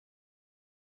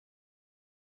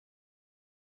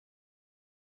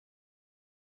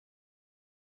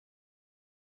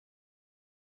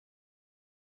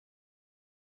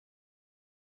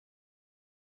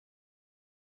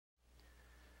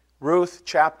Ruth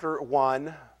chapter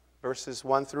 1, verses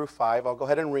 1 through 5. I'll go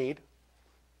ahead and read,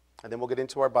 and then we'll get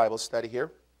into our Bible study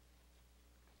here.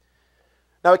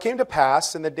 Now it came to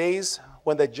pass in the days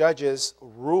when the judges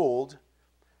ruled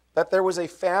that there was a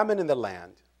famine in the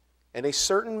land, and a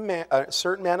certain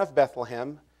man of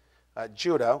Bethlehem,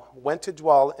 Judah, went to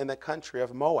dwell in the country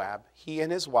of Moab, he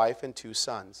and his wife and 2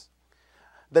 sons.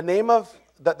 The name of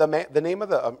the name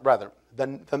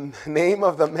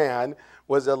of the man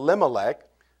was Elimelech.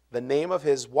 The name of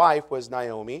his wife was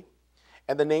Naomi,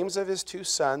 and the names of his 2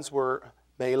 sons were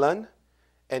Mahlon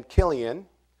and Chilion,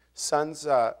 sons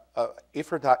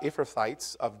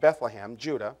Ephrathites of Bethlehem,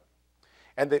 Judah.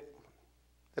 And did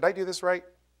I do this right?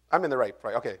 I'm in the right.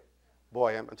 Okay.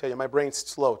 Boy, I'm telling you, my brain's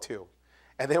slow too.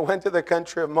 And they went to the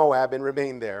country of Moab and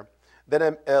remained there.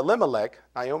 Then Elimelech,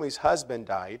 Naomi's husband,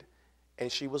 died,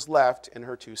 and she was left and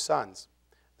her 2 sons.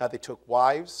 Now they took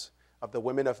wives of the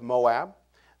women of Moab.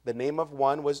 The name of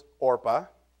one was Orpah,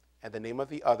 and the name of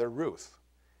the other Ruth.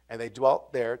 And they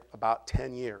dwelt there about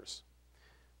 10 years.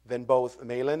 Then both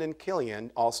Mahlon and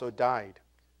Chilion also died.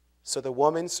 So the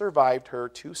woman survived her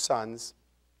 2 sons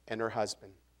and her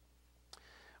husband.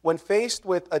 When faced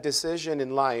with a decision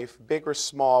in life, big or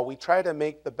small, we try to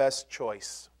make the best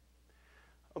choice.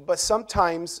 But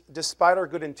sometimes, despite our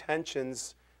good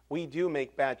intentions, we do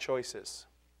make bad choices.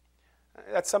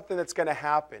 That's something that's going to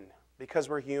happen because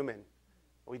we're human.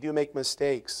 We do make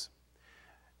mistakes.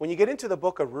 When you get into the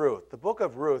book of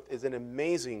Ruth is an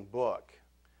amazing book.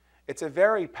 It's a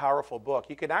very powerful book.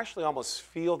 You can actually almost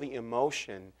feel the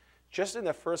emotion just in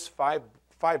the first five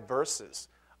verses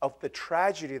of the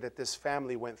tragedy that this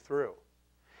family went through.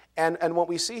 And what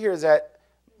we see here is that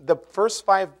the first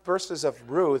 5 verses of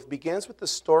Ruth begins with the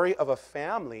story of a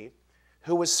family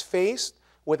who was faced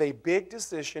with a big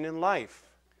decision in life.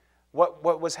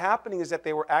 What was happening is that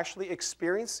they were actually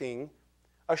experiencing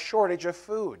a shortage of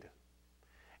food.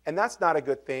 And that's not a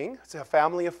good thing. It's a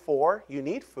family of 4. You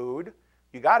need food.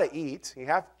 You got to eat. You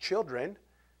have children.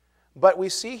 But we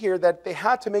see here that they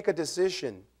had to make a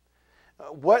decision.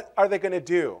 What are they going to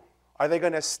do? Are they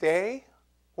going to stay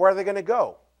or are they going to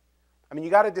go? I mean, you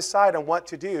got to decide on what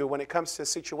to do when it comes to a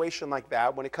situation like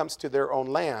that, when it comes to their own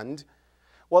land.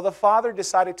 Well, the father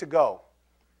decided to go.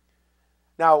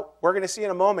 Now, we're going to see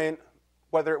in a moment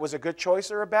whether it was a good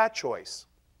choice or a bad choice.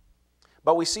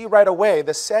 But we see right away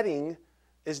the setting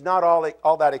is not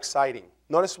all that exciting.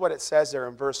 Notice what it says there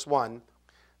in verse 1,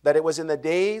 that it was in the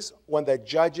days when the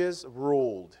judges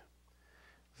ruled.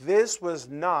 This was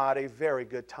not a very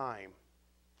good time.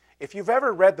 If you've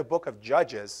ever read the book of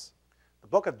Judges, the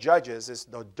book of Judges is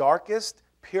the darkest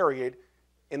period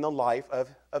in the life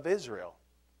of Israel.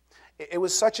 It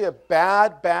was such a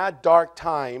bad, dark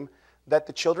time that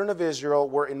the children of Israel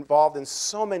were involved in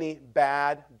so many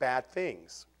bad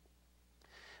things.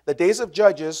 The days of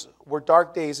Judges were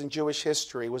dark days in Jewish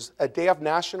history. It was a day of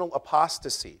national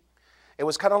apostasy. It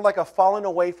was kind of like a falling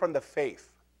away from the faith.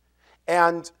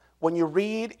 And when you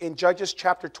read in Judges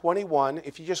chapter 21,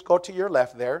 if you just go to your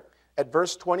left there, at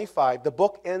verse 25, the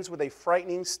book ends with a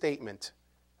frightening statement.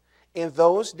 In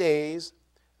those days,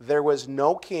 there was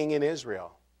no king in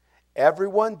Israel.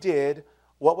 Everyone did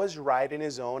what was right in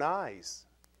his own eyes.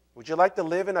 Would you like to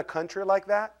live in a country like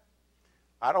that?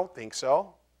 I don't think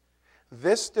so.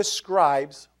 This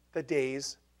describes the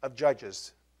days of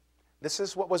Judges. This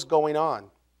is what was going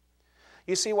on.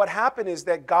 You see, what happened is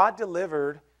that God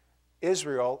delivered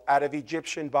Israel out of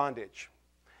Egyptian bondage.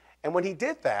 And when he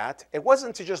did that, it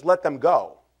wasn't to just let them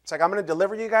go. It's like, I'm going to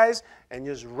deliver you guys and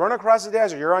just run across the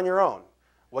desert. You're on your own.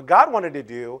 What God wanted to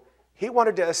do, he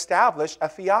wanted to establish a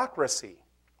theocracy.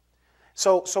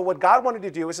 So what God wanted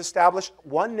to do is establish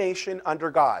one nation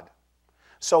under God.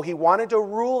 So he wanted to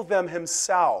rule them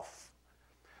himself.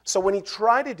 So when he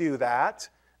tried to do that,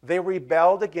 they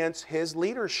rebelled against his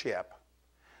leadership.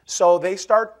 So they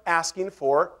start asking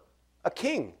for a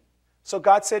king. So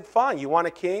God said, fine, you want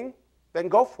a king? Then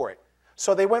go for it.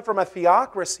 So they went from a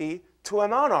theocracy to a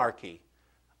monarchy,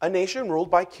 a nation ruled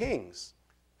by kings.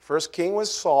 First king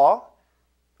was Saul,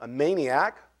 a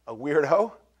maniac, a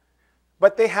weirdo.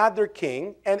 But they had their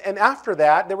king, and after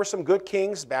that, there were some good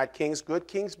kings, bad kings, good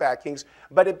kings, bad kings.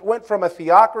 But it went from a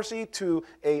theocracy to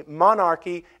a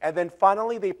monarchy, and then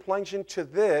finally they plunged into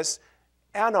this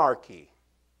anarchy.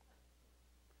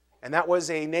 And that was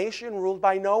a nation ruled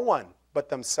by no one but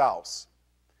themselves.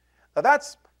 Now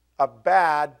that's a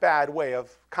bad way of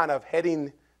kind of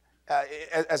heading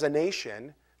as a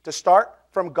nation, to start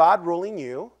from God ruling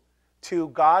you, to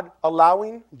God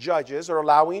allowing judges or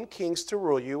allowing kings to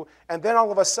rule you, and then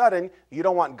all of a sudden, you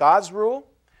don't want God's rule,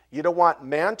 you don't want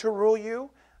man to rule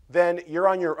you, then you're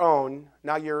on your own.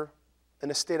 Now you're in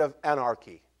a state of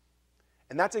anarchy.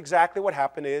 And that's exactly what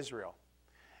happened to Israel.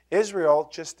 Israel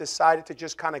just decided to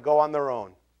just kind of go on their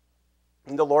own.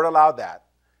 And the Lord allowed that.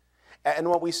 And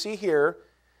what we see here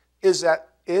is that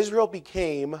Israel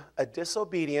became a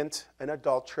disobedient and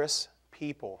adulterous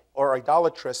people, or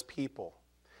idolatrous people.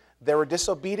 They were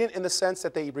disobedient in the sense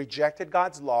that they rejected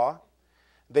God's law.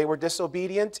 They were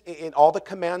disobedient in all the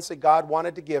commands that God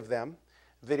wanted to give them.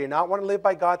 They did not want to live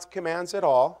by God's commands at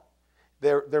all.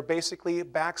 They're basically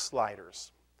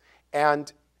backsliders.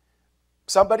 And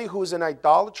somebody who's an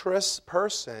idolatrous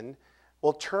person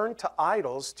will turn to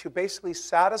idols to basically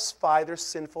satisfy their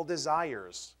sinful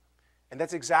desires. And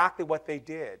that's exactly what they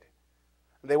did.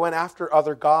 They went after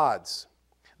other gods.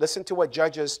 Listen to what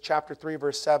Judges chapter 3,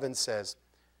 verse 7 says.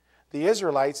 The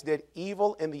Israelites did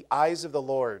evil in the eyes of the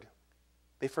Lord.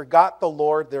 They forgot the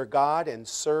Lord their God and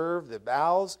served the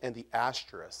Baals and the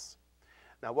Ashtoreths.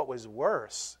 Now what was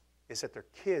worse is that their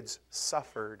kids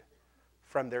suffered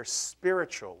from their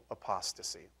spiritual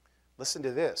apostasy. Listen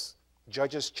to this.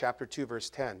 Judges chapter 2, verse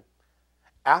 10.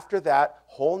 After that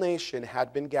whole nation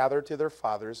had been gathered to their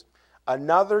fathers,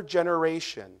 another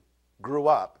generation grew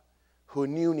up who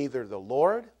knew neither the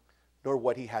Lord nor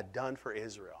what he had done for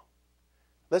Israel.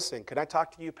 Listen, can I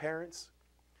talk to you parents?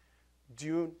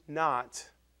 Do not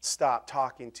stop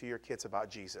talking to your kids about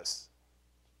Jesus.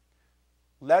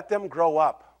 Let them grow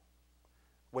up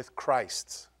with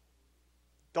Christ.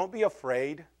 Don't be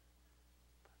afraid.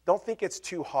 Don't think it's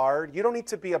too hard. You don't need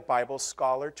to be a Bible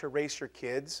scholar to raise your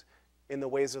kids in the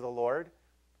ways of the Lord.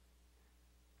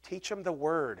 Teach them the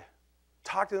Word.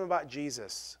 Talk to them about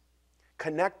Jesus.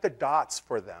 Connect the dots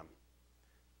for them.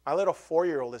 My little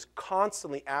 4-year-old is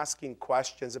constantly asking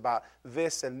questions about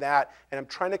this and that, and I'm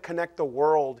trying to connect the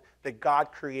world that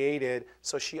God created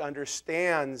so she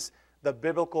understands the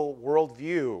biblical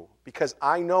worldview, because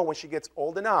I know when she gets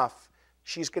old enough,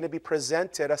 she's going to be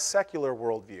presented a secular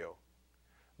worldview.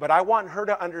 But I want her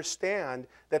to understand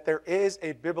that there is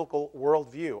a biblical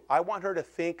worldview. I want her to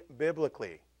think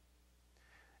biblically.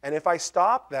 And if I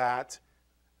stop that,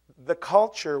 the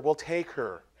culture will take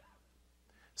her.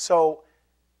 So,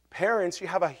 parents, you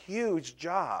have a huge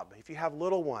job. If you have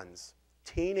little ones,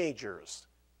 teenagers,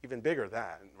 even bigger than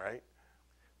that, right?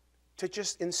 To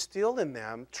just instill in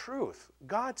them truth,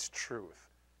 God's truth.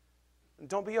 And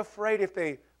don't be afraid if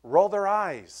they roll their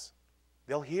eyes.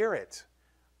 They'll hear it.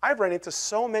 I've run into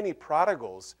so many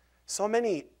prodigals, so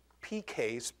many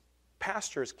PKs,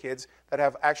 pastors' kids, that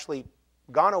have actually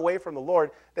gone away from the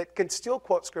Lord that can still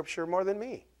quote Scripture more than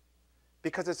me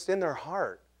because it's in their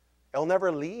heart. It'll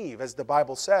never leave, as the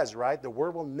Bible says, right? The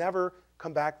Word will never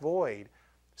come back void.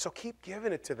 So keep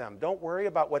giving it to them. Don't worry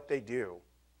about what they do,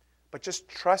 but just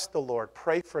trust the Lord.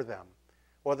 Pray for them.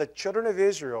 Well, the children of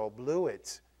Israel blew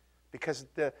it because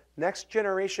the next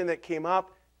generation that came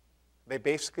up, they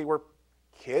basically were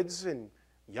kids and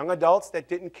young adults that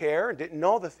didn't care and didn't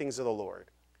know the things of the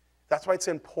Lord. That's why it's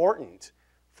important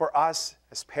for us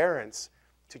as parents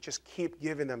to just keep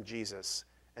giving them Jesus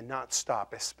and not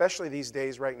stop, especially these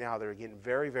days right now that are getting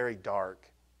very, very dark.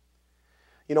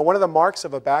 You know, one of the marks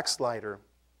of a backslider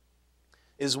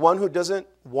is one who doesn't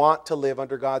want to live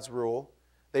under God's rule.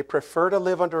 They prefer to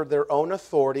live under their own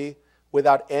authority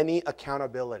without any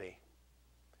accountability.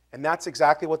 And that's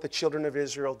exactly what the children of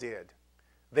Israel did.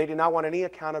 They did not want any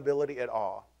accountability at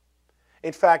all.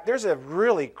 In fact, there's a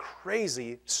really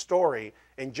crazy story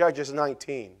in Judges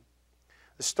 19.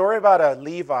 The story about a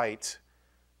Levite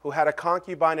who had a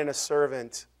concubine and a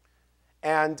servant,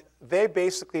 and they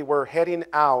basically were heading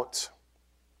out,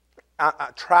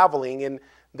 traveling, and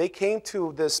they came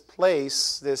to this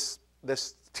place, this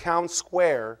town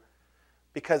square,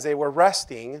 because they were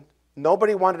resting.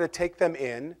 Nobody wanted to take them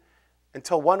in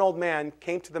until one old man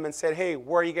came to them and said, "Hey,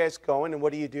 where are you guys going and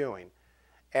what are you doing?"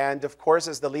 And of course,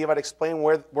 as the Levite explained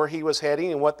where he was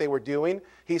heading and what they were doing,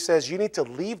 he says, "You need to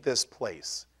leave this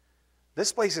place.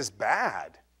 This place is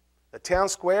bad. The town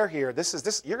square here,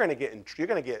 you're going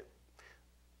to get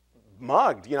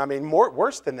mugged. You know, I mean,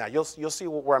 worse than that. You'll see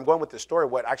where I'm going with this story,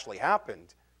 what actually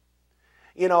happened.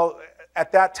 You know,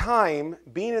 at that time,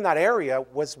 being in that area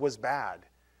was bad.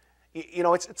 You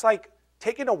know, it's like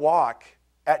taking a walk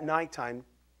at nighttime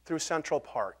through Central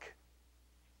Park.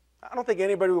 I don't think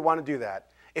anybody would want to do that.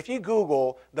 If you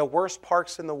Google the worst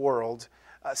parks in the world,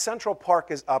 Central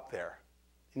Park is up there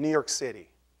in New York City.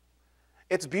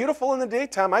 It's beautiful in the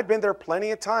daytime. I've been there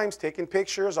plenty of times taking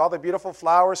pictures, all the beautiful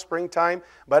flowers, springtime.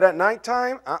 But at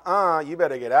nighttime, you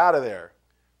better get out of there.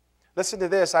 Listen to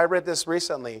this. I read this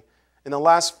recently. In the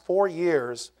last 4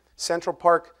 years, Central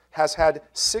Park has had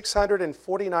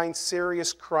 649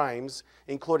 serious crimes,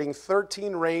 including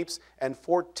 13 rapes and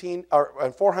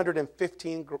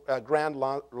 415 grand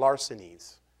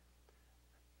larcenies.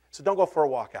 So don't go for a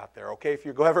walk out there, okay? If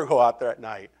you ever go out there at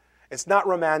night. It's not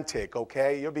romantic,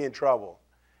 okay? You'll be in trouble.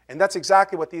 And that's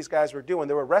exactly what these guys were doing.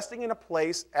 They were resting in a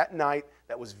place at night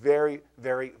that was very,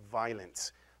 very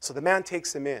violent. So the man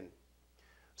takes him in.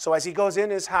 So as he goes in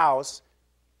his house,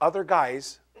 other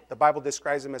guys, the Bible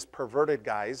describes them as perverted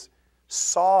guys,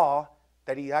 saw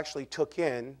that he actually took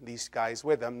in these guys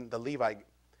with him, the Levite.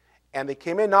 And they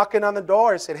came in knocking on the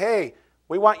door and said, hey,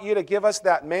 we want you to give us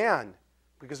that man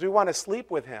because we want to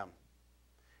sleep with him.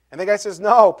 And the guy says,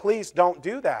 no, please don't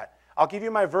do that. I'll give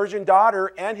you my virgin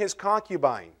daughter and his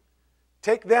concubine.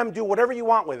 Take them, do whatever you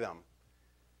want with them.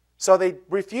 So they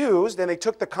refused, and they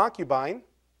took the concubine,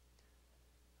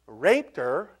 raped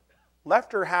her,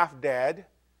 left her half dead.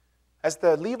 As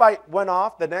the Levite went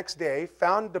off the next day,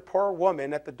 found the poor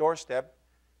woman at the doorstep.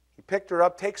 He picked her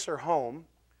up, takes her home.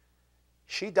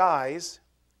 She dies.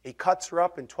 He cuts her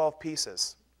up in 12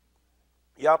 pieces.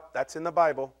 Yep, that's in the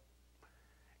Bible.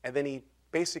 And then he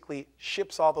basically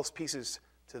ships all those pieces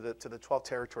to the 12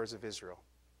 territories of Israel.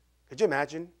 Could you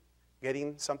imagine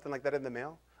getting something like that in the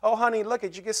mail? Oh, honey, look,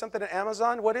 did you get something at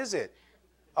Amazon? What is it?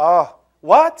 Oh,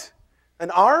 what?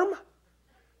 An arm?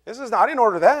 I didn't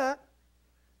order that.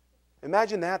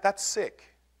 Imagine that. That's sick.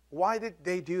 Why did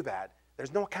they do that?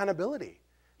 There's no accountability.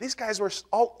 These guys were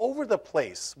all over the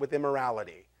place with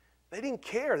immorality. They didn't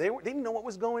care. They didn't know what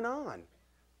was going on.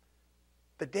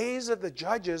 The days of the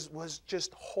judges was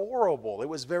just horrible. It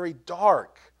was very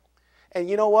dark. And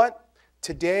you know what?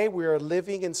 Today we are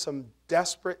living in some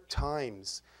desperate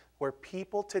times where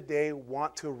people today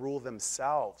want to rule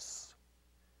themselves.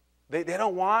 They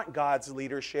don't want God's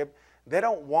leadership. They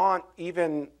don't want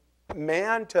even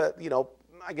man to,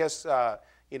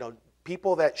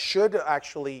 people that should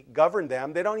actually govern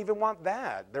them. They don't even want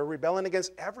that. They're rebelling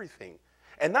against everything.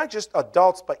 And not just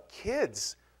adults, but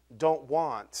kids don't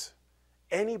want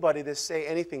anybody to say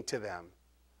anything to them.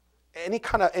 Any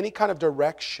kind of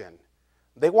direction.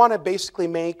 They want to basically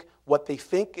make what they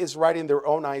think is right in their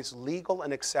own eyes legal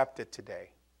and accepted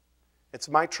today. It's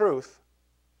my truth.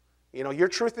 Your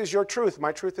truth is your truth.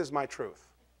 My truth is my truth.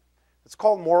 It's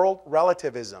called moral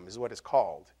relativism is what it's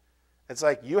called. It's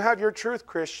like, you have your truth,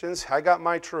 Christians. I got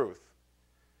my truth.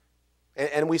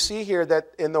 And we see here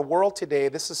that in the world today,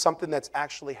 this is something that's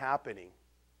actually happening.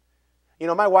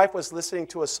 My wife was listening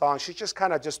to a song. She just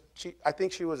I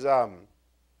think she was at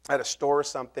a store or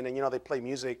something, and, they play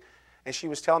music. And she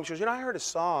was telling me, I heard a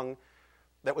song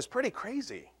that was pretty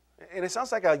crazy. And it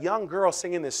sounds like a young girl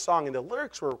singing this song, and the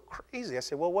lyrics were crazy. I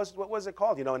said, well, what was it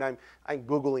called? And I'm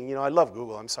Googling. I love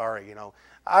Google. I'm sorry.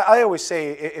 I always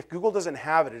say, if Google doesn't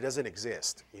have it, it doesn't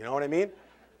exist. You know what I mean?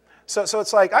 So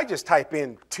it's like, I just type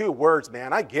in 2 words,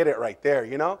 man. I get it right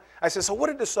there, I said, so what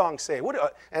did the song say?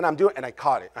 And I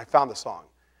caught it. I found the song.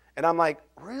 And I'm like,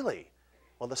 really?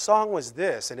 Well, the song was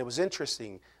this, and it was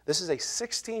interesting. This is a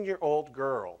 16-year-old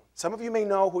girl. Some of you may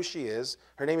know who she is.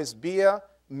 Her name is Bea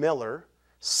Miller,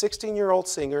 16-year-old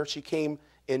singer. She came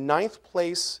in 9th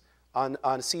place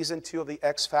on season 2 of the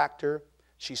X Factor.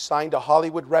 She signed to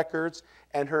Hollywood Records,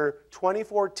 and her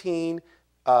 2014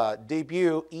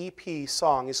 debut EP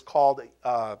song is called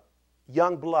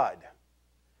Young Blood.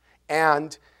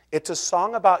 And it's a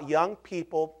song about young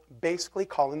people basically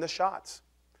calling the shots.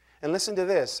 And listen to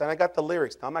this, and I got the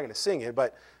lyrics. Now, I'm not going to sing it,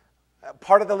 but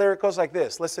part of the lyric goes like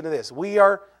this. Listen to this. We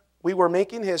were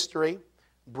making history,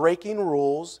 breaking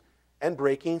rules, and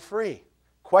breaking free,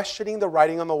 questioning the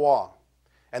writing on the wall.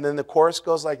 And then the chorus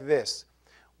goes like this.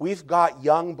 We've got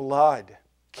young blood,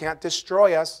 can't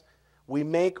destroy us. We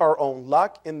make our own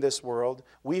luck in this world.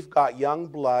 We've got young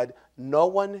blood, no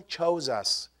one chose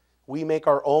us. We make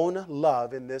our own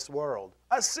love in this world.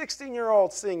 A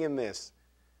 16-year-old singing this.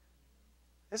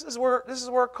 This is where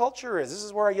our culture is. This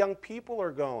is where our young people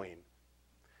are going.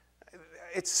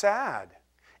 It's sad.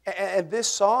 And this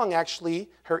song, actually,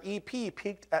 her EP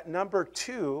peaked at number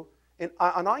 2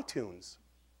 on iTunes.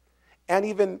 And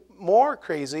even more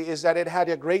crazy is that it had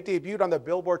a great debut on the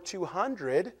Billboard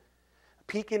 200,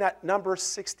 peaking at number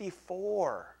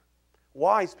 64.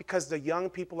 Why? It's because the young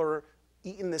people are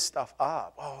eating this stuff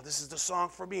up. Oh, this is the song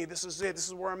for me. This is it. This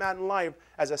is where I'm at in life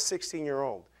as a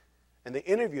 16-year-old. And they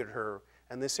interviewed her,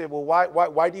 and they said, well,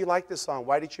 why do you like this song?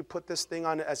 Why did you put this thing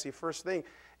on as your first thing?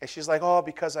 And she's like, oh,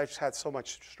 because I've had so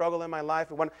much struggle in my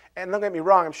life. And don't get me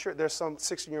wrong, I'm sure there's some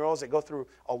 16-year-olds that go through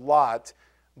a lot.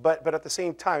 But at the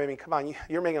same time, I mean, come on,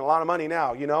 you're making a lot of money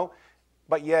now,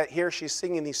 But yet here she's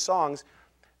singing these songs.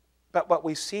 But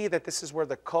we see that this is where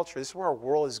the culture, this is where our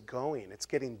world is going. It's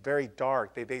getting very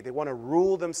dark. They want to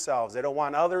rule themselves. They don't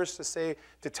want others to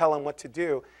tell them what to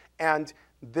do. And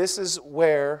this is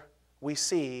where we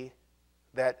see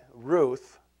that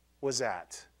Ruth was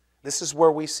at. This is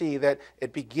where we see that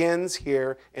it begins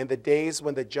here in the days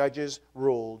when the judges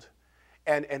ruled.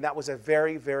 And that was a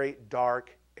very, very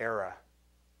dark era.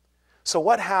 So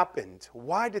what happened?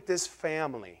 Why did this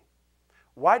family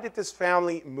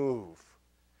move?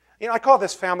 You know, I call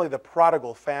this family the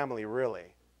prodigal family,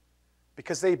 really,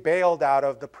 because they bailed out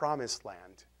of the promised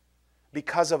land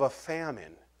because of a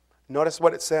famine. Notice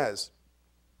what it says.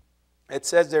 It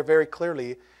says there very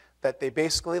clearly that they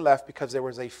basically left because there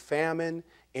was a famine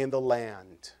in the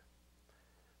land.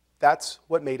 That's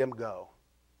what made them go.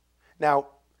 Now,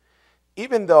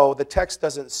 even though the text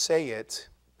doesn't say it,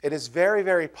 it is very,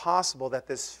 very possible that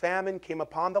this famine came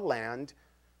upon the land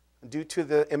due to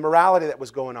the immorality that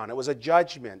was going on. It was a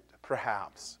judgment,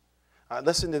 perhaps.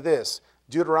 Listen to this.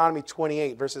 Deuteronomy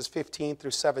 28, verses 15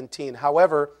 through 17.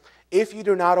 However, if you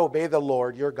do not obey the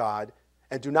Lord your God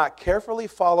and do not carefully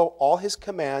follow all his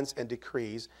commands and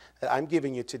decrees that I'm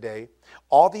giving you today,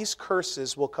 all these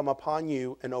curses will come upon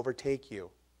you and overtake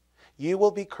you. You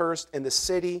will be cursed in the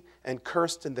city and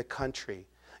cursed in the country.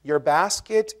 Your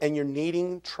basket and your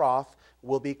kneading trough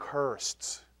will be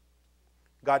cursed.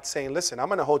 God's saying, listen, I'm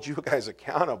going to hold you guys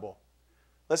accountable.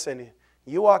 Listen,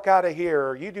 you walk out of here,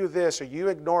 or you do this, or you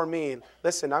ignore me.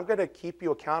 Listen, I'm going to keep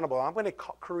you accountable. I'm going to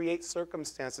create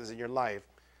circumstances in your life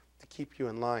to keep you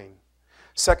in line.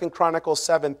 2 Chronicles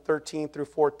 7, 13 through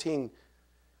 14.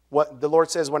 What the Lord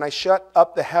says, when I shut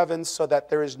up the heavens so that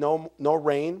there is no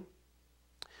rain,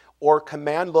 or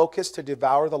command locusts to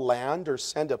devour the land, or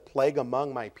send a plague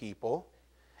among my people,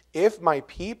 if my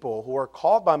people who are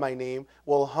called by my name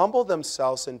will humble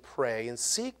themselves and pray and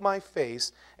seek my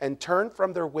face and turn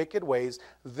from their wicked ways,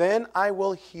 then I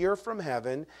will hear from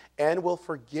heaven and will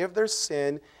forgive their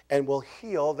sin and will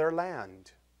heal their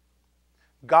land.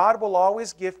 God will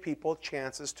always give people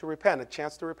chances to repent,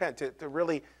 to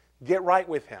really get right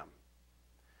with him.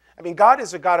 I mean, God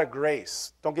is a God of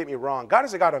grace, don't get me wrong. God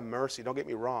is a God of mercy, don't get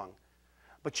me wrong.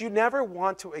 But you never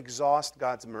want to exhaust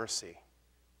God's mercy.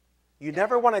 You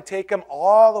never want to take him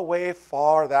all the way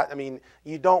far.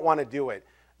 You don't want to do it.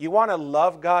 You want to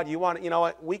love God. You know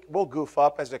what? We'll goof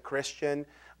up as a Christian.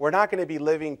 We're not going to be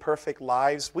living perfect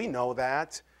lives. We know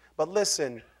that. But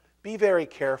listen, be very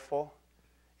careful.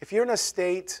 If you're in a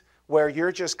state where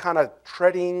you're just kind of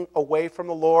treading away from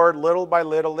the Lord little by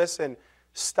little, listen,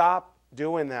 stop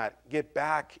doing that. Get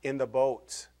back in the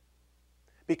boat.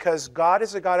 Because God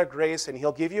is a God of grace and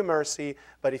he'll give you mercy,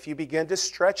 but if you begin to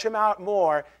stretch him out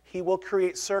more, he will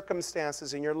create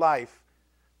circumstances in your life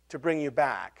to bring you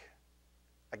back.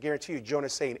 I guarantee you,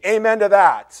 Jonah's saying, amen to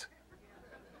that.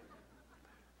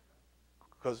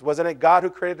 Because wasn't it God who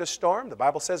created the storm? The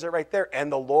Bible says it right there. And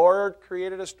the Lord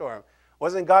created a storm.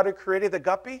 Wasn't God who created the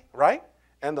guppy, right?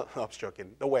 And I was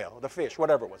joking, the whale, the fish,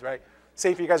 whatever it was, right? See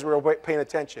if you guys were paying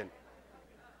attention.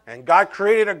 And God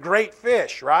created a great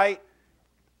fish, right?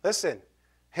 Listen,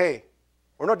 hey,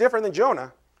 we're no different than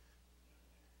Jonah.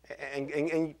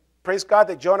 And praise God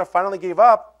that Jonah finally gave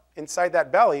up inside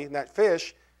that belly, in that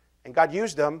fish, and God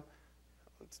used him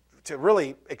to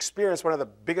really experience one of the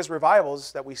biggest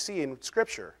revivals that we see in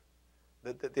Scripture.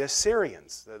 The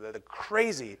Assyrians, the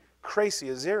crazy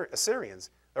Assyrians.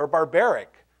 They were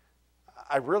barbaric.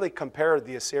 I really compared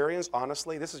the Assyrians,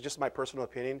 honestly, this is just my personal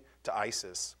opinion, to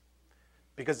ISIS.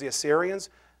 Because the Assyrians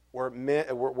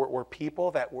were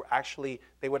people that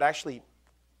they would actually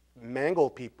mangle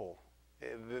people.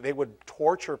 They would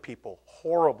torture people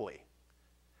horribly.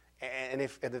 And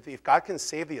if God can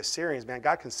save the Assyrians, man,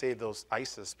 God can save those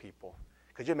ISIS people.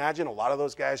 Could you imagine a lot of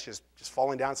those guys just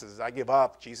falling down and says, I give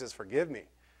up, Jesus, forgive me.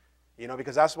 You know,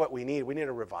 because that's what we need. We need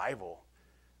a revival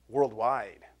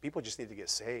worldwide. People just need to get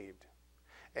saved.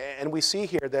 And we see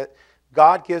here that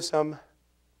God gives them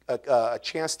a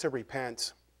chance to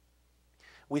repent.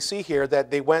 We see here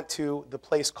that they went to the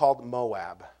place called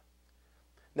Moab.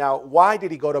 Now, why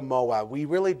did he go to Moab? We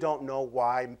really don't know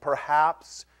why.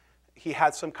 Perhaps he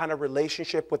had some kind of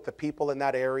relationship with the people in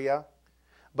that area.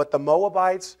 But the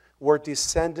Moabites were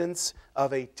descendants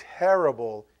of a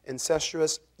terrible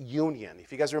incestuous union.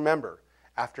 If you guys remember,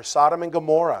 after Sodom and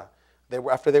Gomorrah,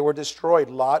 after they were destroyed,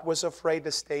 Lot was afraid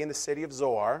to stay in the city of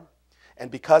Zoar.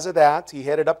 And because of that, he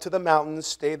headed up to the mountains,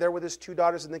 stayed there with his two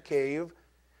daughters in the cave.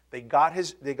 They got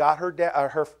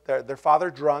their father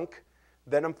drunk.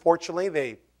 Then, unfortunately,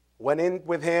 they went in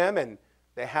with him and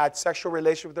they had sexual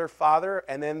relations with their father,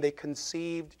 and then they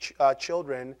conceived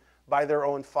children by their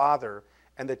own father.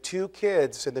 And the two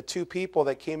kids and the two people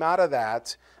that came out of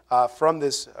that from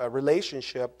this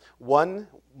relationship,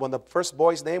 the first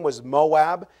boy's name was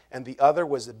Moab, and the other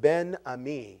was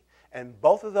Ben-Ami. And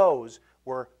both of those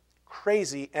were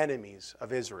crazy enemies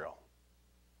of Israel,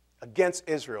 against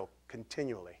Israel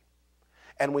continually.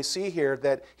 And we see here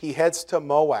that he heads to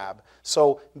Moab.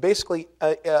 So basically,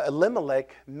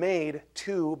 Elimelech made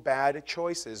two bad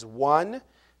choices. One,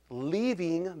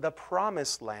 leaving the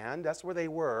promised land. That's where they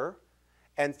were.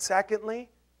 And secondly,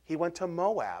 he went to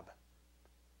Moab.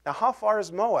 Now, how far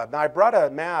is Moab? Now, I brought a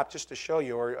map just to show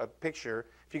you, or a picture.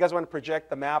 If you guys want to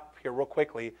project the map here real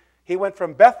quickly. He went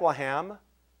from Bethlehem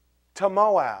to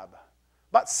Moab,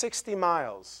 about 60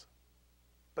 miles.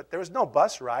 But there was no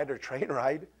bus ride or train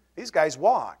ride. These guys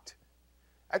walked.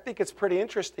 I think it's pretty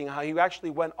interesting how he actually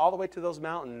went all the way to those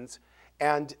mountains,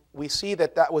 and we see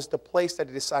that that was the place that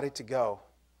he decided to go.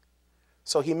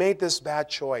 So he made this bad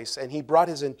choice, and he brought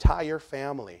his entire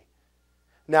family.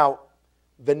 Now,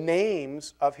 the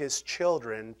names of his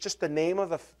children, just the names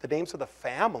of the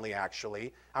family,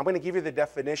 actually, I'm going to give you the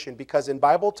definition because in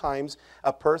Bible times,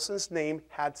 a person's name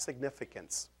had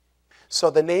significance. So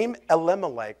the name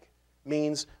Elimelech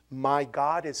means, my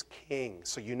God is king.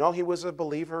 So you know he was a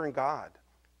believer in God.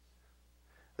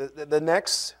 The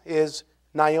next is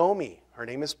Naomi. Her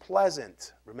name is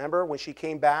Pleasant. Remember when she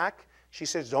came back, she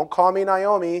says, don't call me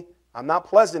Naomi. I'm not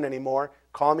pleasant anymore.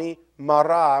 Call me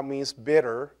Mara, means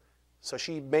bitter. So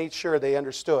she made sure they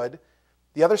understood.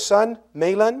 The other son,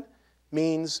 Mahlon,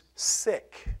 means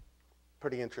sick.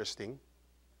 Pretty interesting.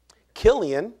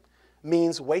 Kilian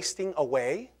means wasting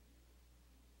away.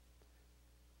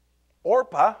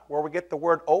 Orpah, where we get the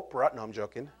word Oprah, no, I'm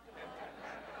joking,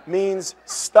 means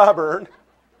stubborn.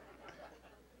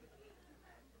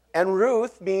 And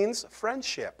Ruth means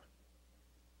friendship.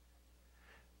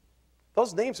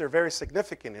 Those names are very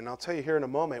significant, and I'll tell you here in a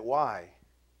moment why.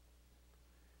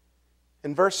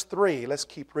 In verse 3, let's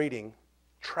keep reading.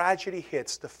 Tragedy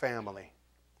hits the family.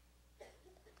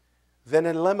 Then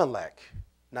Elimelech,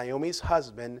 Naomi's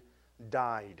husband,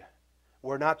 died.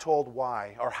 We're not told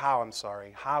why, or how,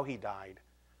 how he died.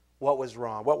 What was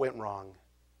wrong, what went wrong.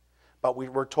 But we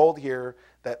were told here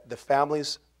that the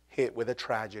family's hit with a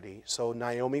tragedy. So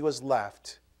Naomi was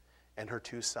left and her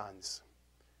two sons.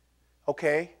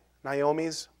 Okay,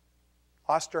 Naomi's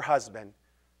lost her husband,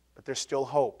 but there's still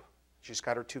hope. She's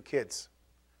got her two kids.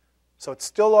 So it's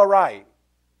still all right.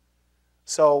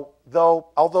 So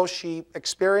although she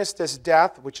experienced this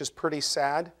death, which is pretty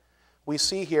sad, we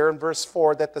see here in verse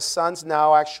 4 that the sons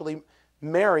now actually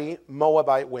marry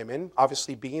Moabite women,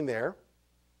 obviously being there.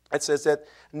 It says that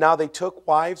now they took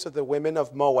wives of the women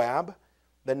of Moab.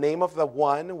 The name of the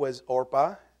one was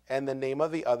Orpah, and the name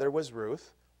of the other was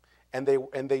Ruth. And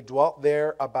they dwelt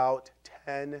there about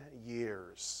 10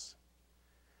 years.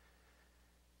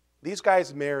 These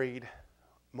guys married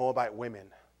Moabite women.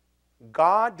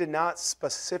 God did not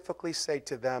specifically say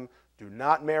to them, do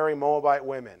not marry Moabite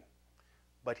women.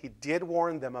 But he did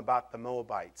warn them about the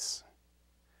Moabites.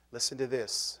 Listen to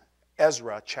this.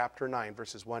 Ezra chapter 9,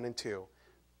 verses 1 and 2.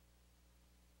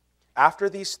 After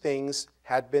these things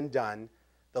had been done,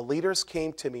 the leaders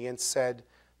came to me and said,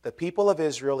 the people of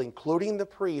Israel, including the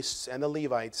priests and the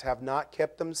Levites, have not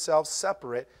kept themselves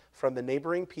separate from the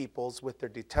neighboring peoples with their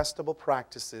detestable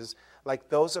practices, like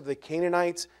those of the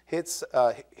Canaanites,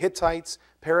 Hittites,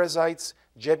 Perizzites,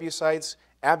 Jebusites,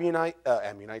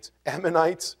 Ammonites,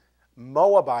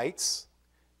 Moabites,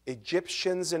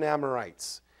 Egyptians, and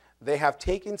Amorites. They have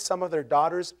taken some of their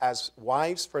daughters as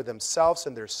wives for themselves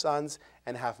and their sons,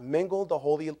 and have mingled the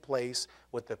holy place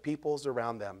with the peoples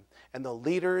around them. And the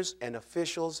leaders and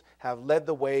officials have led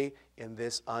the way in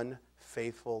this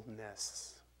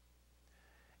unfaithfulness.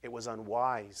 It was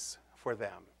unwise for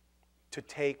them to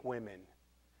take women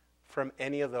from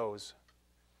any of those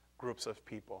groups of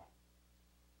people.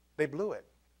 They blew it.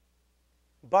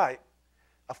 But,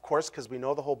 of course, because we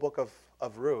know the whole book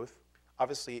of Ruth,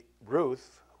 obviously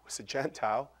Ruth was a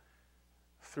Gentile.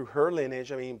 Through her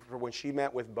lineage, when she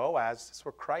met with Boaz, that's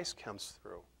where Christ comes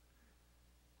through.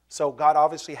 So God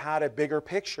obviously had a bigger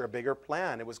picture, a bigger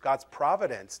plan. It was God's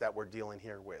providence that we're dealing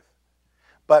here with.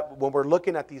 But when we're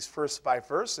looking at these first 5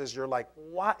 verses, you're like,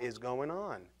 what is going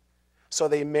on? So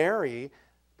they marry,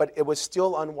 but it was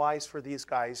still unwise for these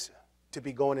guys to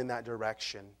be going in that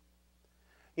direction.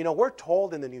 You know, we're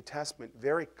told in the New Testament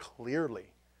very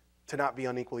clearly to not be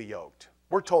unequally yoked.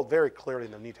 We're told very clearly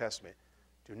in the New Testament,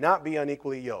 do not be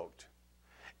unequally yoked.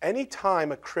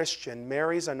 Anytime a Christian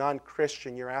marries a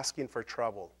non-Christian, you're asking for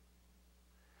trouble.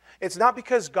 It's not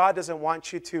because God doesn't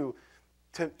want you to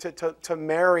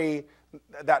marry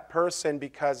that person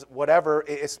because whatever.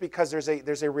 It's because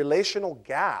there's a relational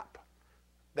gap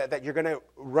that you're going to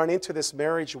run into this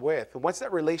marriage with. And what's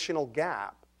that relational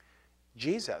gap?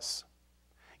 Jesus.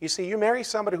 You see, you marry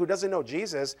somebody who doesn't know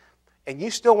Jesus, and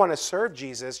you still want to serve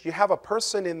Jesus, you have a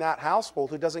person in that household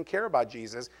who doesn't care about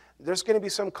Jesus, there's going to be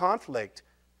some conflict.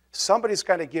 Somebody's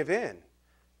got to give in.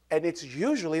 And it's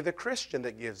usually the Christian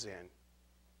that gives in.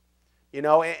 You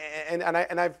know,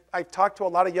 I've talked to a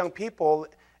lot of young people,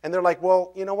 and they're like,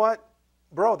 well, you know what,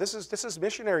 bro, this is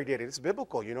missionary dating. It's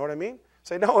biblical, you know what I mean?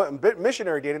 Say, no,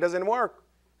 missionary dating doesn't work.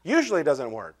 Usually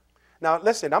doesn't work. Now,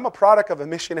 listen, I'm a product of a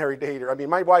missionary dater. I mean,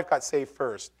 my wife got saved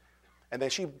first, and then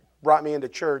she brought me into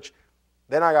church.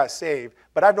 Then I got saved.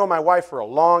 But I've known my wife for a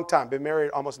long time. Been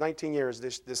married almost 19 years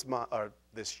this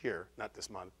year. Not this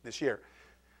month, this year.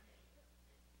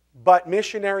 But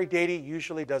missionary dating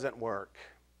usually doesn't work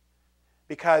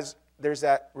because there's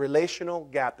that relational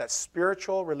gap, that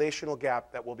spiritual relational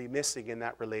gap that will be missing in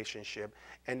that relationship.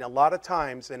 And a lot of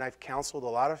times, and I've counseled a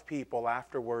lot of people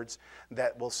afterwards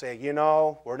that will say, you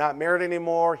know, we're not married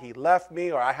anymore, he left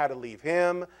me, or I had to leave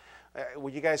him. Were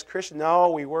you guys Christian?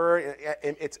 No, we were.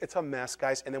 It's a mess,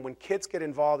 guys. And then when kids get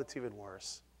involved, it's even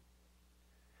worse.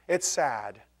 It's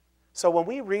sad. So when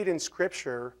we read in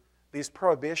Scripture these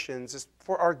prohibitions, it's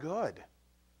for our good.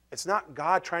 It's not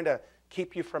God trying to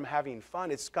keep you from having fun.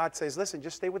 It's God says, listen,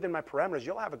 just stay within my parameters.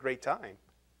 You'll have a great time.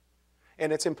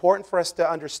 And it's important for us to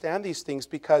understand these things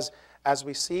because as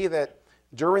we see that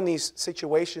during these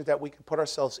situations that we can put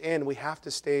ourselves in, we have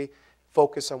to stay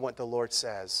focused on what the Lord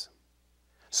says.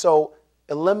 So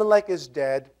Elimelech is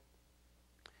dead.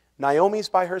 Naomi's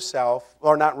by herself,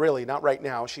 or not really, not right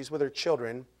now. She's with her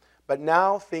children. But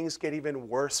now things get even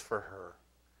worse for her.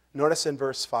 Notice in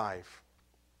verse 5.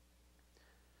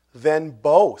 Then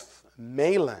both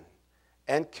Mahlon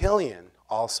and Chilion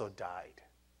also died.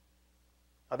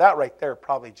 Now that right there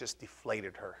probably just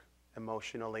deflated her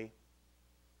emotionally,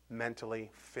 mentally,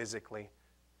 physically.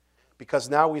 Because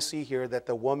now we see here that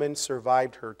the woman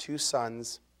survived her 2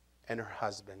 sons and her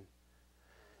husband.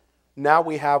 Now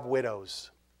we have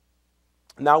widows.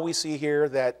 Now we see here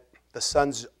that the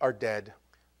sons are dead.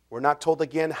 We're not told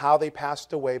again how they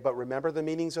passed away, but remember the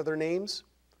meanings of their names?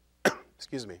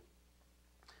 Excuse me.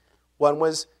 One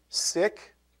was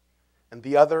sick, and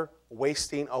the other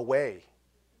wasting away.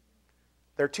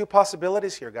 There are 2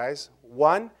 possibilities here, guys.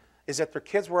 One is that their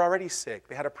kids were already sick.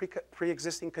 They had a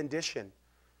pre-existing condition.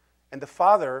 And the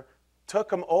father took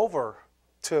them over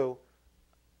to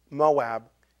Moab,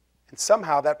 and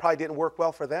somehow that probably didn't work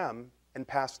well for them and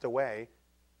passed away.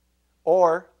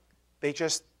 Or they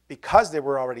just, because they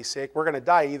were already sick, we're going to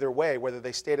die either way, whether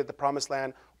they stayed at the promised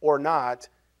land or not,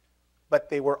 but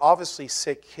they were obviously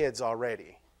sick kids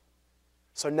already.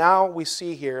 So now we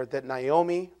see here that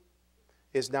Naomi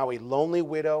is now a lonely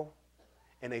widow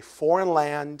in a foreign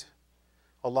land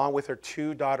along with her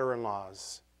 2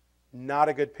 daughter-in-laws. Not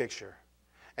a good picture.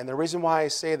 And the reason why I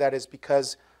say that is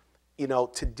because, you know,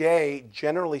 today,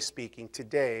 generally speaking,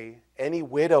 today, any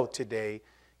widow today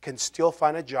can still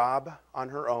find a job on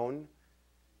her own,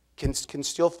 can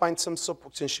still find some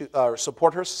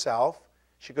support herself.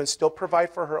 She can still provide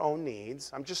for her own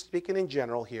needs. I'm just speaking in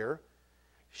general here.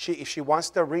 If she wants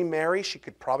to remarry, she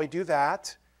could probably do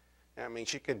that. I mean,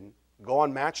 she can go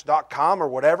on Match.com or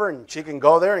whatever, and she can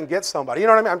go there and get somebody. You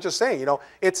know what I mean? I'm just saying, you know,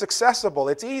 it's accessible.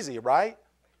 It's easy, right?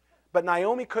 But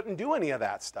Naomi couldn't do any of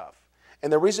that stuff.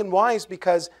 And the reason why is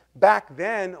because back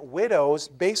then, widows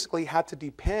basically had to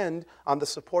depend on the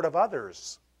support of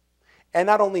others. And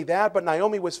not only that, but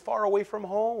Naomi was far away from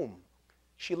home.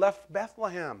 She left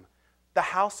Bethlehem, the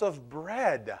house of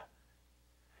bread.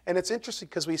 And it's interesting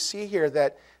because we see here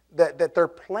that their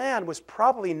plan was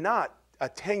probably not a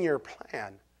 10-year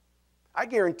plan. I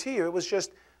guarantee you it was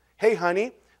just, hey,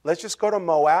 honey, let's just go to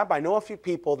Moab. I know a few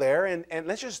people there, and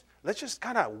let's just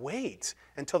kind of wait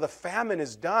until the famine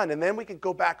is done, and then we can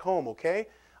go back home, okay?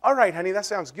 All right, honey, that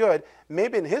sounds good.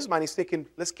 Maybe in his mind he's thinking,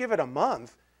 let's give it a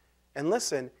month. And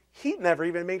listen, he never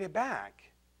even made it back,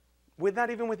 not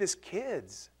even with his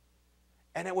kids.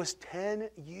 And it was 10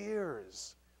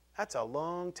 years. That's a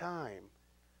long time.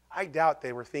 I doubt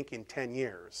they were thinking 10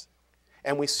 years.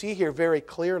 And we see here very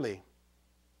clearly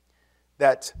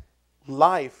that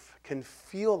life can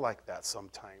feel like that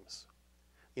sometimes.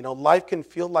 You know, life can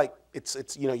feel like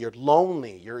it's you know, you're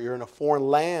lonely, you're in a foreign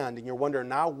land, and you're wondering,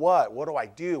 now what? What do I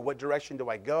do? What direction do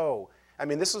I go? I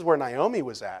mean, this is where Naomi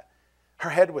was at. Her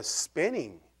head was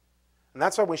spinning. And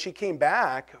that's why when she came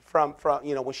back from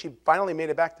you know, when she finally made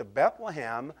it back to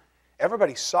Bethlehem,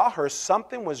 everybody saw her.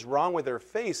 Something was wrong with her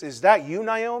face. Is that you,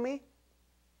 Naomi?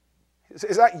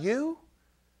 Is that you?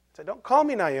 I said, don't call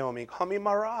me Naomi. Call me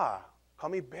Mara. Call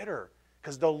me bitter.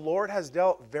 Because the Lord has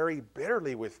dealt very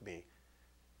bitterly with me.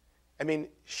 I mean,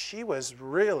 she was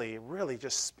really, really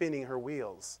just spinning her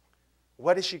wheels.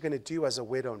 What is she going to do as a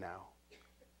widow now?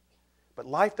 But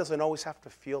life doesn't always have to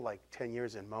feel like 10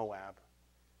 years in Moab.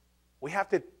 We have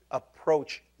to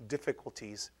approach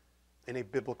difficulties in a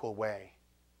biblical way.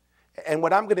 And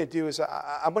what I'm going to do is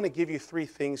I'm going to give you three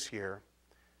things here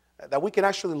that we can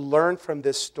actually learn from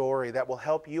this story that will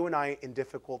help you and I in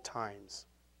difficult times.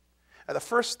 The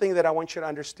first thing that I want you to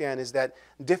understand is that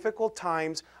difficult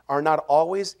times are not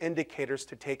always indicators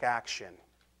to take action.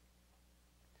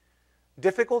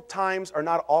 Difficult times are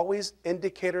not always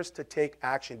indicators to take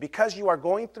action. Because you are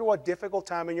going through a difficult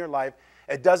time in your life,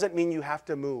 it doesn't mean you have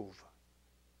to move.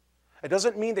 It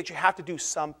doesn't mean that you have to do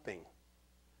something.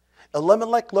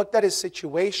 Elimelech looked at his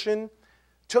situation,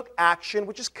 took action,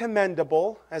 which is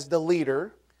commendable as the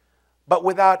leader, but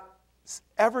without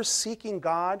ever seeking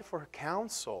God for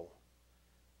counsel.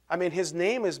 I mean, his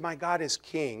name is My God is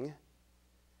King.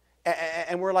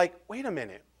 And we're like, wait a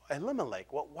minute,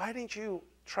 Elimelech, well, why didn't you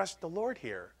trust the Lord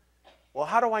here? Well,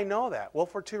 how do I know that? Well,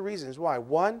 for two reasons. Why?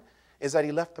 One is that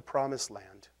he left the promised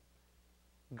land.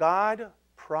 God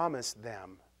promised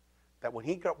them that when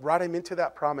he brought him into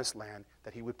that promised land,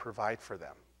 that he would provide for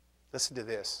them. Listen to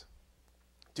this.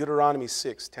 Deuteronomy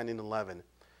 6, 10 and 11.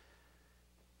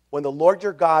 When the Lord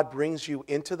your God brings you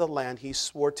into the land he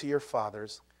swore to your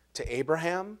fathers, to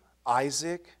Abraham,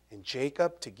 Isaac, and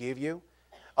Jacob to give you,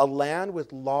 a land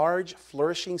with large,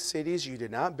 flourishing cities you did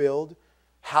not build,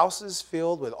 houses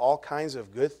filled with all kinds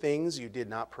of good things you did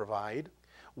not provide,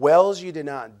 wells you did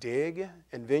not dig,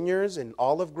 and vineyards and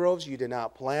olive groves you did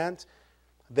not plant,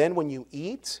 then when you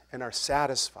eat and are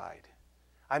satisfied,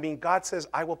 I mean, God says,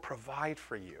 I will provide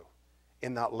for you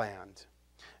in that land.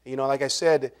 You know, like I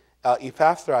said,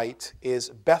 Ephrathite is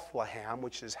Bethlehem,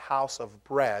 which is house of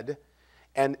bread.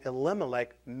 And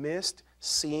Elimelech missed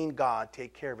seeing God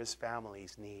take care of his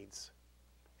family's needs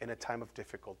in a time of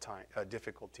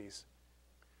difficulties.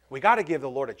 We got to give the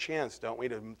Lord a chance, don't we,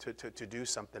 to do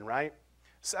something, right?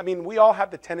 So, I mean, we all have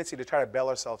the tendency to try to bail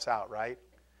ourselves out, right?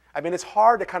 I mean, it's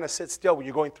hard to kind of sit still when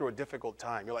you're going through a difficult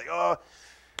time. You're like, oh,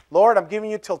 Lord, I'm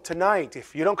giving you till tonight.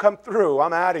 If you don't come through,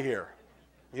 I'm out of here.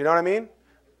 You know what I mean?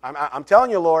 I'm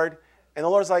telling you, Lord. And the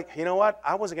Lord's like, you know what?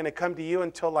 I wasn't going to come to you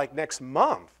until like next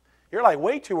month. You're like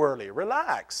way too early.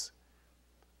 Relax.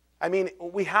 I mean,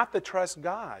 we have to trust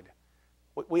God.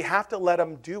 We have to let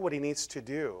him do what he needs to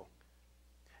do.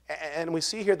 And we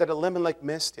see here that Elimelech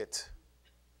missed it.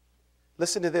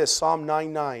 Listen to this, Psalm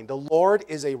 9:9. The Lord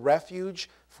is a refuge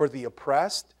for the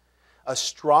oppressed, a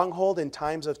stronghold in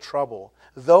times of trouble.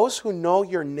 Those who know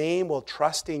your name will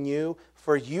trust in you,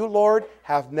 for you, Lord,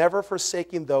 have never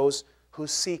forsaken those who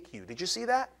seek you. Did you see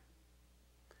that?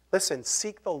 Listen,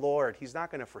 seek the Lord. He's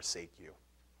not going to forsake you.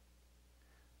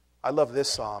 I love this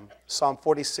psalm. Psalm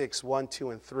 46, 1,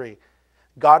 2, and 3.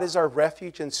 God is our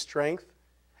refuge and strength,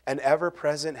 an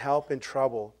ever-present help in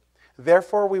trouble.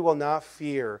 Therefore we will not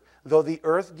fear, though the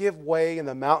earth give way and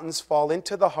the mountains fall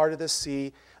into the heart of the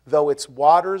sea, though its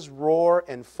waters roar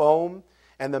and foam,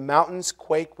 and the mountains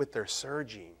quake with their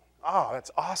surging. Oh,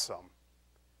 that's awesome.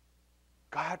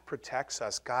 God protects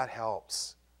us. God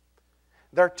helps.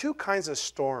 There are two kinds of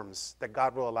storms that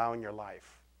God will allow in your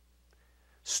life.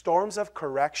 Storms of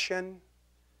correction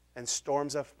and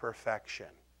storms of perfection.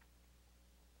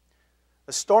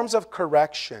 The storms of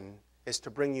correction is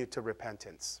to bring you to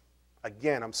repentance.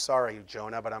 Again, I'm sorry,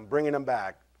 Jonah, but I'm bringing them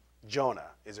back. Jonah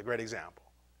is a great example.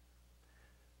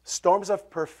 Storms of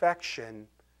perfection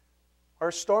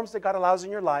are storms that God allows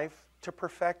in your life to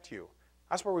perfect you.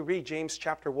 That's where we read James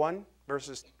chapter 1,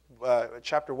 verse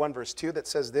 2 that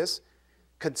says this.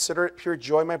 Consider it pure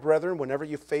joy, my brethren, whenever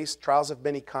you face trials of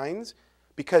many kinds,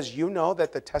 because you know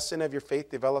that the testing of your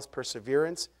faith develops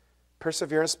perseverance.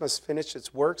 Perseverance must finish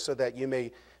its work so that you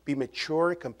may be mature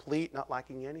and complete, not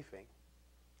lacking anything.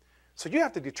 So you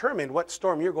have to determine what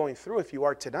storm you're going through if you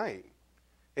are tonight.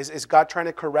 Is God trying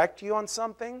to correct you on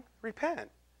something?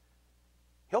 Repent.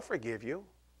 He'll forgive you.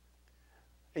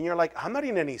 And you're like, I'm not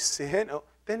in any sin. Oh,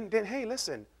 then hey,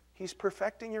 listen, he's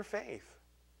perfecting your faith.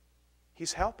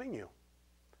 He's helping you.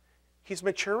 He's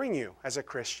maturing you as a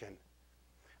Christian.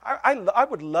 I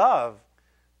would love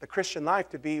the Christian life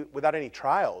to be without any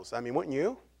trials. I mean, wouldn't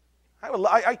you?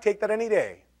 I'd take that any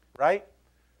day, right?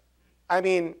 I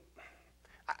mean,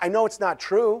 I know it's not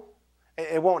true.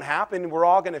 It won't happen. We're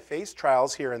all going to face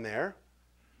trials here and there.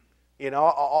 You know,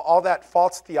 all that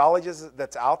false theology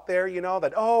that's out there, you know,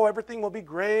 that, oh, everything will be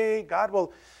great. God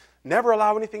will never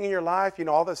allow anything in your life. You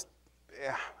know, all this,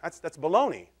 yeah, that's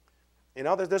baloney. You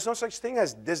know, there's no such thing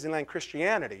as Disneyland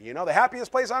Christianity. You know, the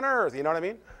happiest place on earth. You know what I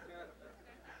mean?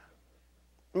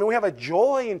 I mean, we have a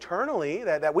joy internally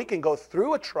that we can go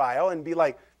through a trial and be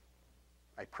like,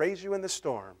 I praise you in the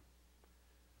storm.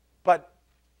 But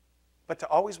to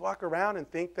always walk around and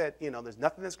think that, you know, there's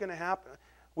nothing that's going to happen,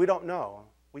 we don't know.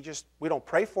 We don't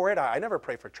pray for it. I never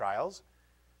pray for trials.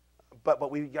 But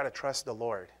we got to trust the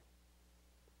Lord.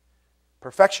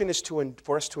 Perfection is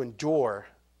for us to endure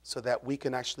so that we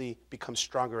can actually become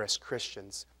stronger as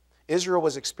Christians. Israel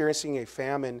was experiencing a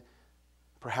famine,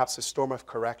 perhaps a storm of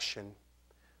correction.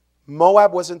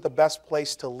 Moab wasn't the best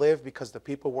place to live because the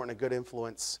people weren't a good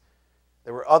influence.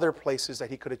 There were other places that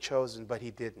he could have chosen, but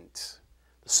he didn't.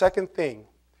 The second thing,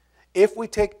 if we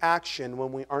take action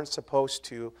when we aren't supposed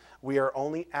to, we are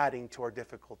only adding to our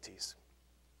difficulties.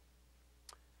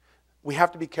 We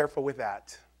have to be careful with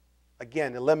that.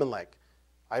 Again, Elimelech,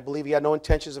 I believe he had no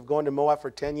intentions of going to Moab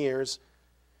for 10 years.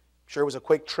 I'm sure it was a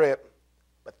quick trip,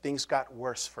 but things got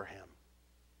worse for him.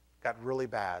 Got really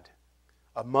bad.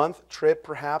 A month trip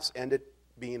perhaps ended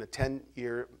being 10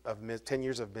 years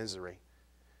of misery.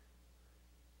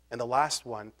 And the last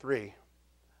one, 3,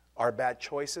 our bad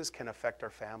choices can affect our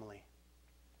family.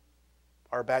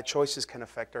 Our bad choices can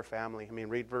affect our family. I mean,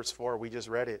 read verse 4. We just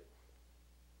read it.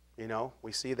 You know,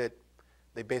 we see that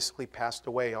they basically passed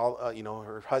away. All,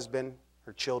 her husband,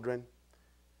 her children.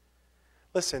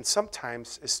 Listen,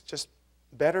 sometimes it's just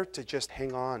better to just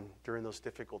hang on during those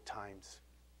difficult times.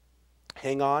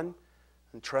 Hang on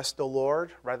and trust the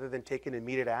Lord rather than taking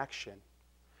immediate action.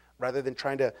 Rather than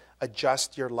trying to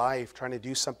adjust your life, trying to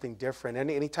do something different.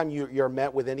 Anytime you're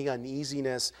met with any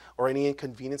uneasiness or any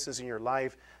inconveniences in your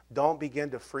life, don't begin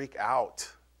to freak out.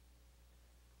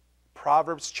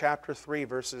 Proverbs chapter 3,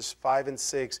 verses 5 and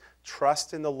 6.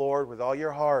 Trust in the Lord with all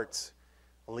your heart.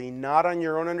 Lean not on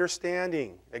your own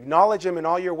understanding. Acknowledge Him in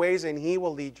all your ways, and He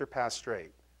will lead your path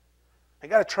straight. You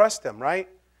got to trust Him, right?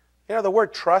 You know the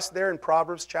word trust there in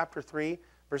Proverbs chapter 3,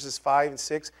 verses 5 and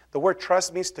 6. The word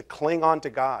trust means to cling on to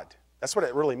God. That's what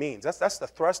it really means. That's the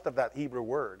thrust of that Hebrew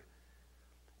word.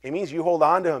 It means you hold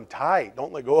on to Him tight.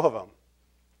 Don't let go of Him.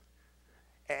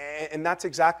 And that's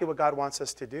exactly what God wants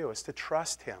us to do, is to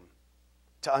trust Him,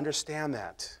 to understand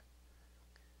that.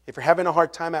 If you're having a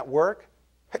hard time at work,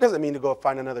 it doesn't mean to go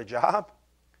find another job.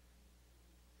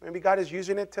 Maybe God is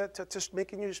using it to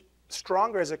making you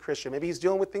stronger as a Christian. Maybe He's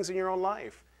dealing with things in your own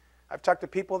life. I've talked to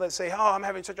people that say, oh, I'm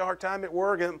having such a hard time at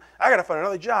work, and I got to find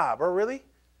another job. Oh, really?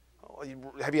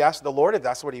 Have you asked the Lord if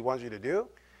that's what He wants you to do?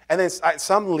 And then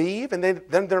some leave, and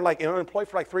then they're like unemployed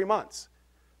for like 3 months.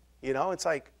 You know, it's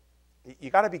like, you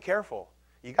got to be careful.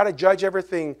 You got to judge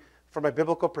everything from a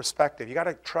biblical perspective. You got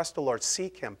to trust the Lord,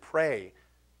 seek Him, pray,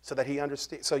 so that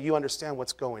you understand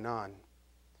what's going on.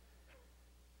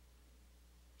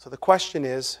 So the question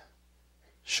is,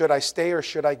 should I stay or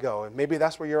should I go? And maybe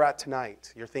that's where you're at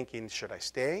tonight. You're thinking, should I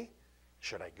stay?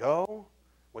 Should I go?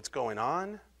 What's going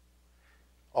on?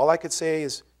 All I could say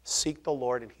is seek the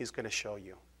Lord and He's going to show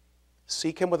you.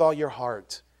 Seek Him with all your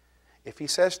heart. If He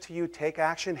says to you, take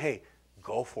action, hey,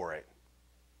 go for it.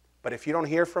 But if you don't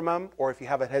hear from Him, or if you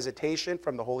have a hesitation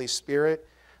from the Holy Spirit,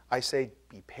 I say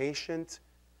be patient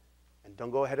and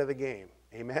don't go ahead of the game.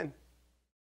 Amen?